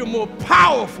 You're more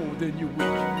powerful than you're weak.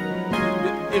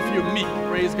 If you're meek,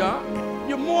 praise God,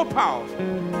 you're more powerful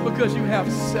because you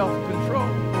have self-control.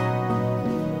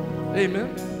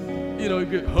 Amen. You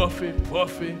get huffy,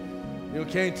 puffy,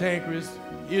 cantankerous,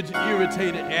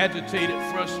 irritated, agitated,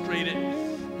 frustrated,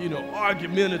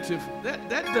 argumentative. That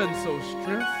doesn't show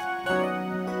strength.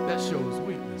 That shows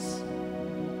weakness.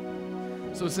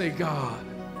 So say, God,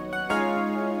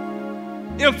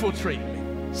 infiltrate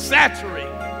me, saturate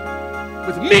me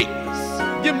with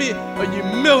meekness. Give me a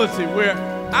humility where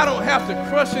I don't have to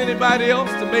crush anybody else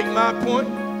to make my point.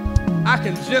 I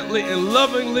can gently and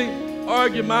lovingly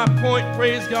argue my point,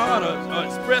 praise God, or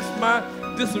express my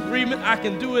disagreement. I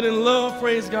can do it in love,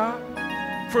 praise God.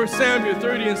 1 Samuel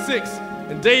 30:6,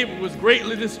 and David was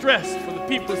greatly distressed, for the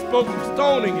people spoke of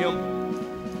stoning him.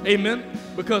 Amen.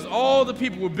 Because all the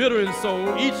people were bitter in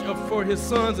soul, each for his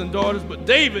sons and daughters. But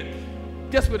David,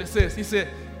 guess what it says? He said,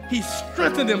 he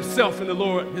strengthened himself in the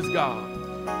Lord his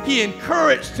God. He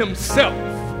encouraged himself.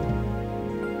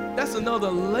 That's another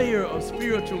layer of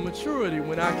spiritual maturity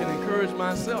when I can encourage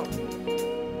myself.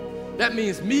 That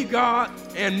means me, God,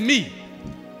 and me.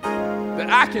 That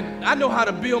I know how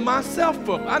to build myself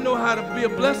up. I know how to be a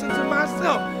blessing to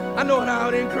myself. I know how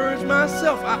to encourage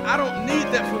myself. I don't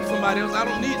need that from somebody else. I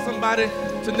don't need somebody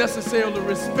to necessarily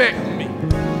respect me.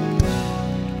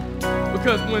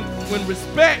 Because when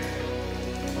respect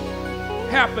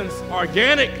happens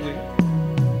organically,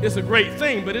 it's a great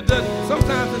thing, but it doesn't.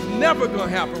 Sometimes it's never going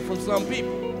to happen from some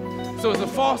people. So it's a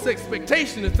false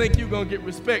expectation to think you're going to get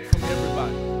respect from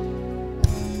everybody.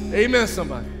 Amen,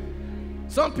 somebody.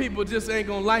 Some people just ain't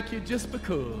going to like you just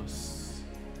because.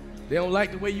 They don't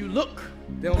like the way you look.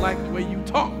 They don't like the way you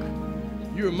talk.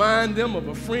 You remind them of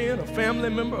a friend, a family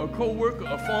member, a co-worker,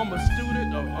 a former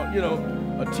student,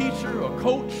 a teacher, a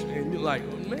coach, and you're like,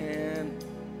 oh, man,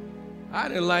 I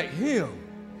didn't like him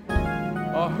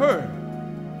or her.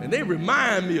 And they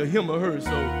remind me of him or her.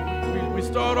 So we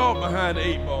start off behind the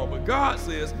 8 ball. But God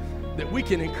says that we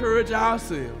can encourage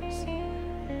ourselves.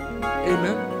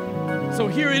 Amen. So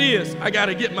here it is. I got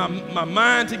to get my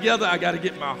mind together. I got to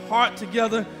get my heart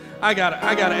together. I got to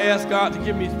ask God to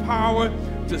give me power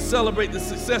to celebrate the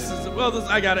successes of others.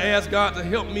 I got to ask God to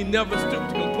help me never stoop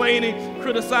to complaining,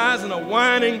 criticizing, or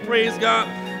whining. Praise God.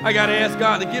 I got to ask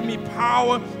God to give me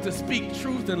power to speak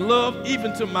truth and love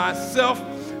even to myself.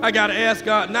 I got to ask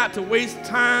God not to waste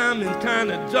time and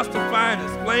kind of justify and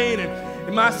explain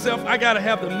and myself. I got to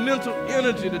have the mental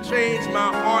energy to change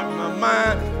my heart, my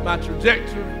mind, my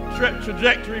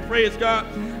trajectory, praise God.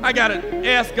 I got to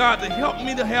ask God to help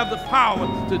me to have the power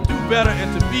to do better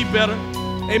and to be better.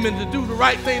 Amen. To do the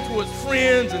right thing towards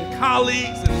friends and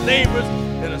colleagues and neighbors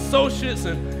and associates.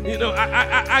 And,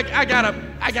 I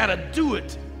got to do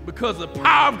it because the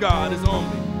power of God is on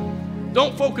me.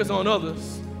 Don't focus on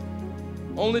others.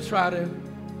 Only try to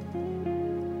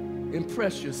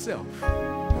impress yourself.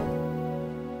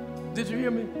 Did you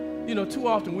hear me? Too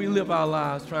often we live our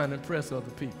lives trying to impress other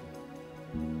people.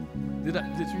 Did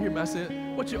you hear me? I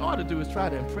said, what you ought to do is try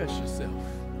to impress yourself.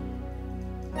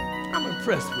 I'm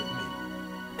impressed with me.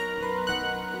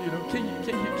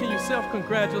 Can you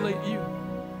self-congratulate you?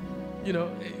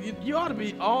 You ought to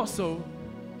be also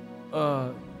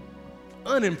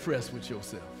unimpressed with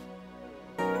yourself.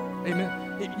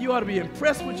 Amen. You ought to be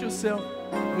impressed with yourself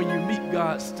when you meet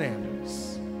God's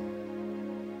standards.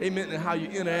 Amen. And how you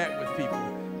interact with people,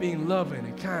 being loving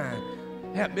and kind,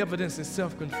 have evidence and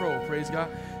self-control. Praise God.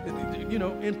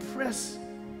 Impress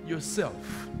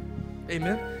yourself.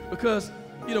 Amen. Because,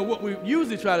 what we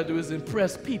usually try to do is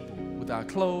impress people with our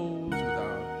clothes, with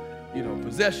our,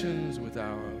 possessions, with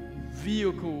our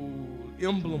vehicle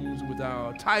emblems, with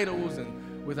our titles,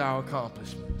 and with our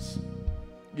accomplishments.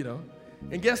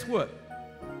 And guess what?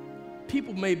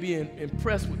 People may be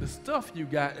impressed with the stuff you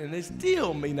got, and they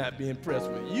still may not be impressed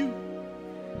with you.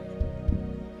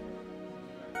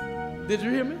 Did you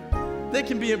hear me? They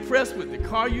can be impressed with the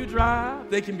car you drive.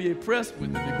 They can be impressed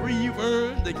with the degree you've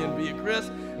earned. They can be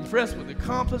impressed with the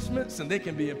accomplishments, and they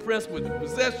can be impressed with the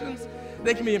possessions.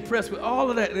 They can be impressed with all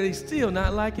of that, and they're still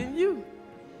not liking you.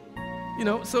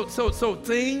 So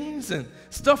things and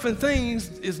stuff and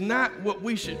things is not what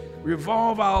we should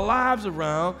revolve our lives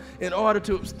around in order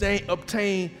to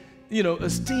obtain,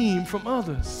 esteem from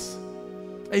others.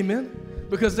 Amen?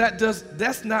 Because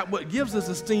that's not what gives us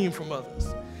esteem from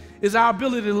others. It's our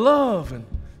ability to love and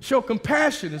show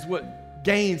compassion is what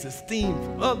gains esteem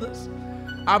from others.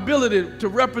 Our ability to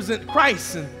represent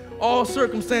Christ in all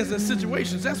circumstances and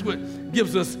situations, that's what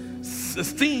gives us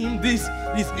esteem. These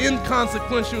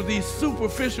inconsequential, these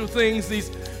superficial things,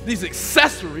 these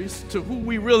accessories to who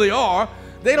we really are,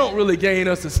 they don't really gain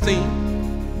us esteem.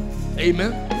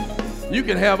 Amen. You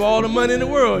can have all the money in the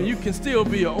world, you can still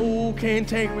be an old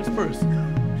cantankerous person.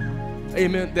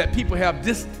 Amen. That people have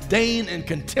disdain and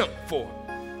contempt for.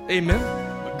 Amen.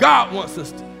 But God wants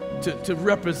us to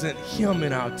represent Him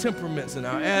in our temperaments and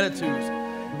our attitudes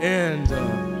and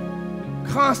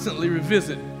constantly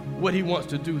revisit what he wants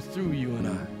to do through you and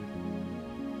I.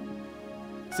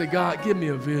 Say, God, give me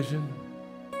a vision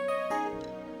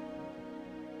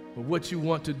of what you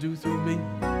want to do through me.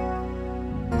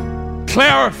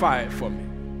 Clarify it for me.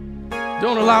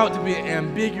 Don't allow it to be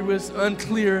ambiguous,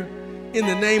 unclear. In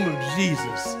the name of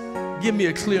Jesus, give me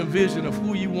a clear vision of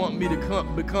who you want me to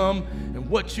become and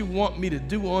what you want me to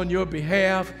do on your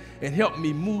behalf, and help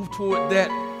me move toward that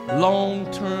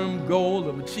long-term goal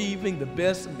of achieving the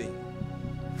best me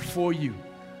for you.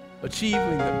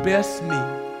 Achieving the best me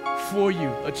for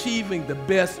you. Achieving the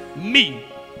best me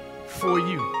for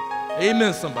you.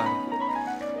 Amen, somebody.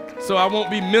 So I won't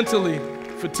be mentally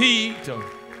fatigued, or,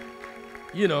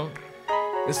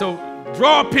 and so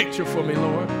draw a picture for me,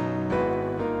 Lord.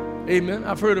 Amen.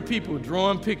 I've heard of people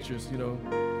drawing pictures,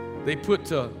 They put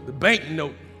the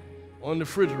banknote on the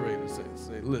refrigerator.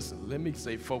 Say, listen, let me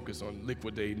stay focused on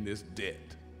liquidating this debt.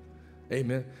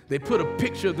 Amen. They put a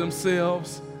picture of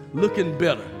themselves looking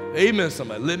better. Amen,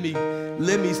 somebody. Let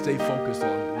me stay focused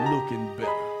on looking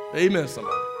better. Amen,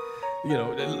 somebody.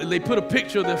 They put a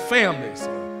picture of their families,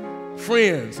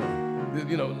 friends,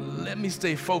 let me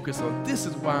stay focused on this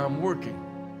is why I'm working.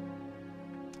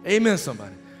 Amen,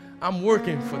 somebody. I'm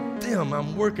working for them.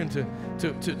 I'm working to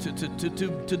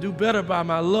do better by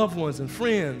my loved ones and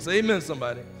friends. Amen,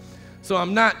 somebody. So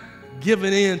I'm not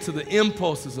giving in to the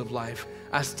impulses of life.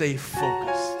 I stay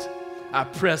focused. I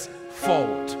press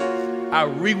forward. I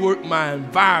rework my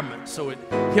environment so it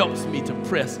helps me to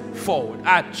press forward.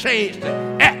 I change the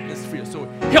atmosphere so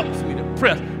it helps me to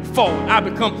press forward. I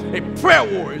become a prayer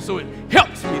warrior so it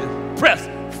helps me to press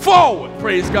forward.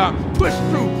 Praise God. Push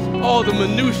through all the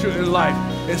minutiae in life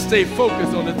and stay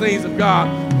focused on the things of God.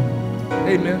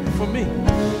 Amen. For me.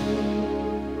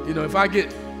 If I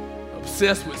get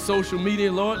obsessed with social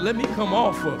media, Lord, let me come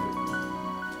off of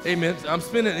it. Amen. I'm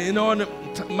spending an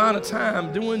inordinate amount of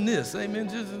time doing this. Amen.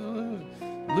 Just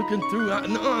looking through.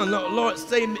 No, Lord,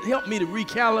 help me to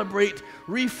recalibrate,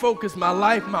 refocus my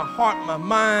life, my heart, my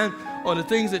mind on the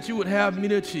things that you would have me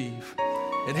to achieve.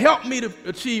 And help me to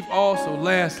achieve also,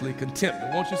 lastly,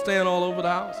 contentment. Won't you stand all over the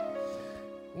house?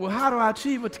 Well, how do I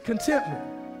achieve contentment?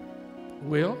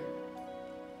 Well,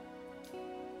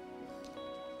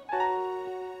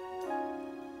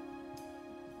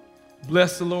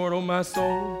 bless the Lord, O my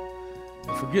soul,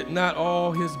 and forget not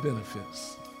all his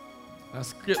benefits. I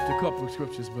skipped a couple of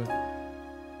scriptures, but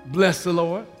bless the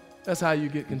Lord. That's how you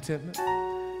get contentment.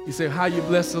 You say, how you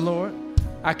bless the Lord?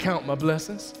 I count my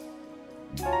blessings.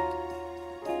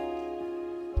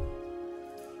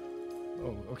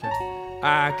 Oh, okay.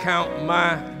 I count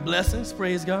my blessings,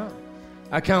 praise God.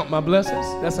 I count my blessings.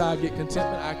 That's how I get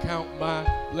contentment. I count my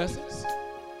blessings.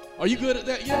 Are you good at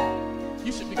that yet?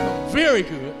 You should become very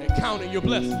good at counting your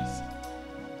blessings.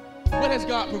 What has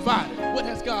God provided? What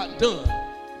has God done?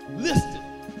 List it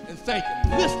and thank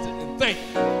him. List it and thank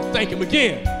him. Thank him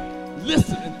again. List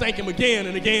it and thank him again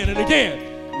and again and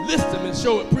again. List him and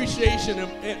show appreciation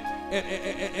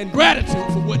and gratitude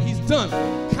for what he's done.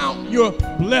 Count your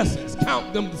blessings.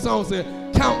 Count them. The song said,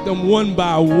 count them one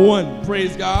by one.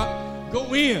 Praise God.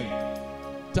 Go in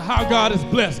to how God has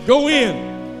blessed. Go in.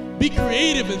 Be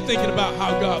creative in thinking about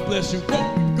how God blessed you.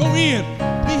 Go in.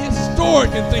 Be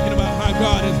historic in thinking about how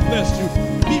God has blessed you.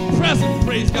 Be present,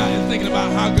 praise God, in thinking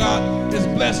about how God has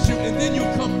blessed you. And then you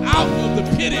come out of the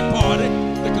pity party,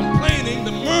 the complaining,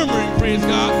 the murmuring, praise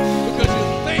God, because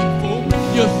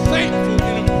you're thankful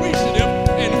and appreciative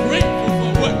and grateful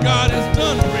for what God has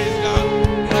done, praise God.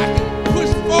 And I can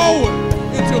push forward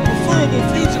into a preferable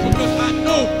future because I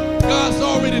know God's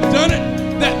already done it.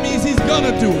 That means he's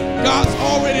gonna do it. God's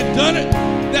already done it.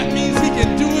 That means he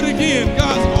can do it again.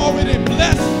 God's already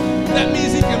blessed. That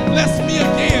means he can bless me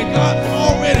again. God's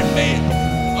already made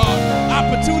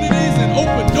opportunities and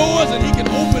open doors, and he can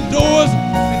open doors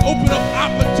and open up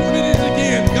opportunities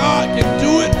again. God can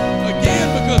do it again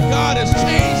because God is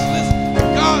changeless.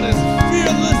 God is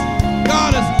fearless.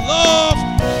 God is love.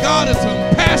 God is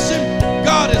compassion.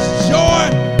 God is joy.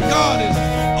 God is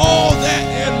all that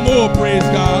and more, praise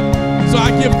God. So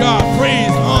I give God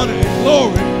praise, honor, and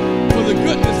glory for the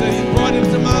goodness that he's brought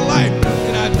into my life.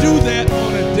 And I do that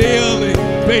on a daily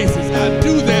basis. I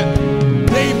do that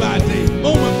day by day,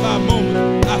 moment by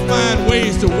moment. I find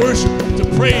ways to worship, to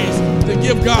praise, to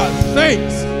give God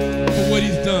thanks for what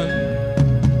he's done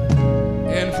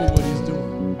and for what he's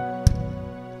doing.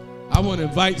 I want to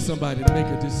invite somebody to make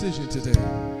a decision today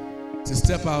to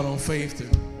step out on faith, to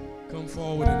come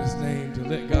forward in his name, to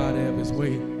let God have his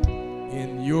way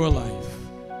in your life.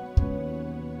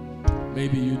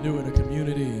 Maybe you're new in a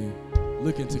community and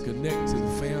looking to connect to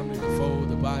the family, the fold,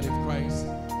 the body of Christ.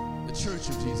 the Church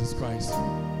of Jesus Christ,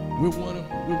 we're one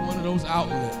of those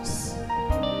outlets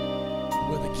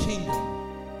where the kingdom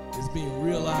is being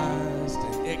realized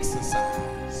and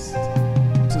exercised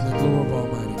to the glory of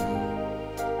Almighty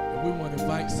God. And we want to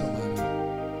invite somebody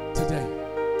today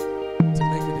to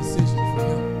make a decision for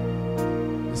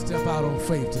Him, to step out on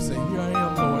faith, to say, here I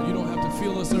am, Lord. You don't have to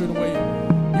feel a certain way.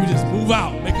 You just move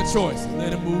out, make a choice, and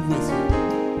let Him move with you.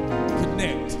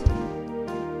 Connect.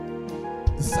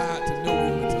 Decide to know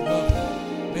Him and to love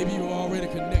Him. Maybe you're already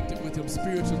connected with Him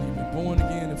spiritually. You've been born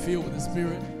again and filled with the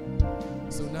Spirit.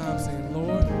 So now I'm saying,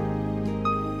 Lord,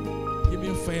 give me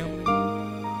a family.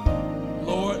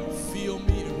 Lord, fill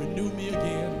me and renew me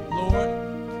again. Lord,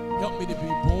 help me to be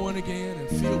born again and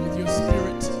filled with your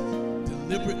Spirit,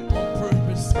 deliberate on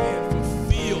purpose and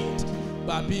fulfilled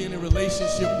by being in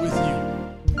relationship with you.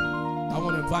 I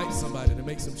want to invite somebody to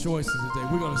make some choices today.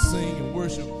 We're going to sing and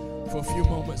worship for a few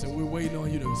moments, and we're waiting on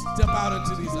you to step out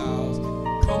into these aisles,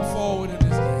 come forward in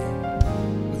this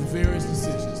name with various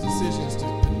decisions. Decisions to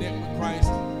connect with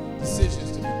Christ,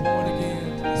 decisions to be born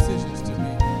again, decisions to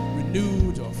be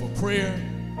renewed or for prayer.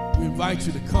 We invite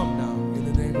you to come now in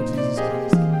the name of Jesus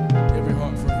Christ. Every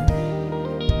heart for Him.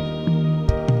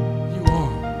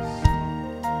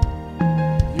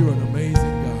 You're an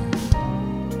amazing God.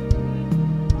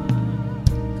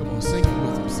 Come on, sing it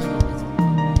with Him, sing it with Him.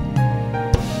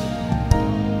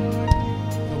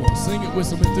 Come on, sing it with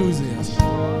some enthusiasm.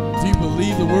 Do you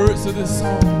believe the words of this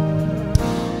song?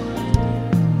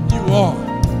 You are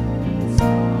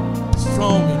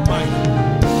strong and mighty.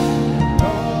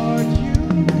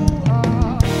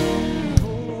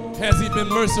 Has He been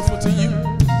merciful to you?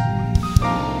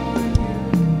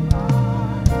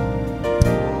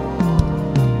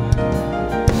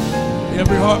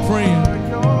 Every heart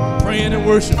praying and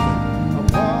worshiping.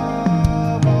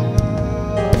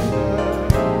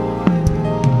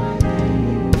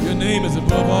 Your name is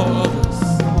above all others.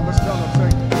 Come on, let's tell them,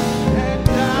 say,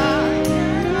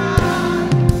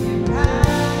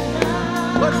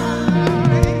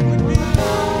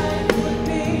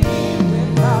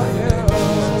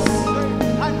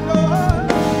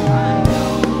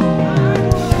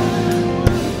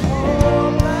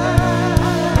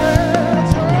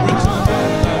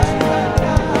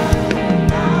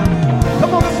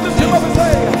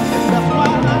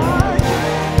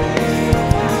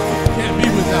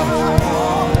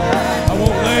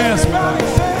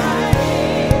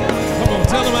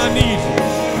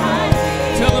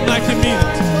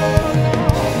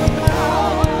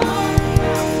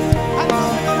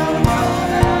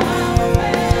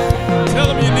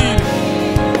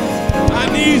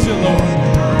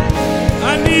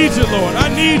 Lord, I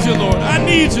need you, Lord. I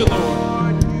need you, Lord.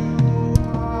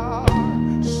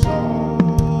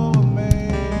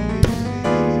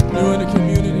 You're in the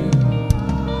community,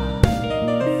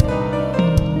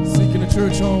 seeking a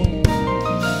church home,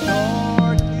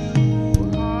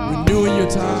 renewing your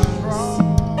ties,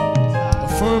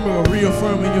 affirming or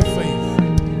reaffirming your faith.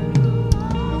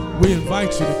 We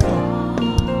invite you to come.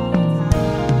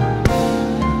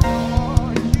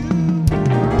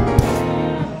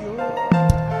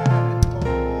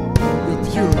 You're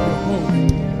pure, you're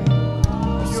holy.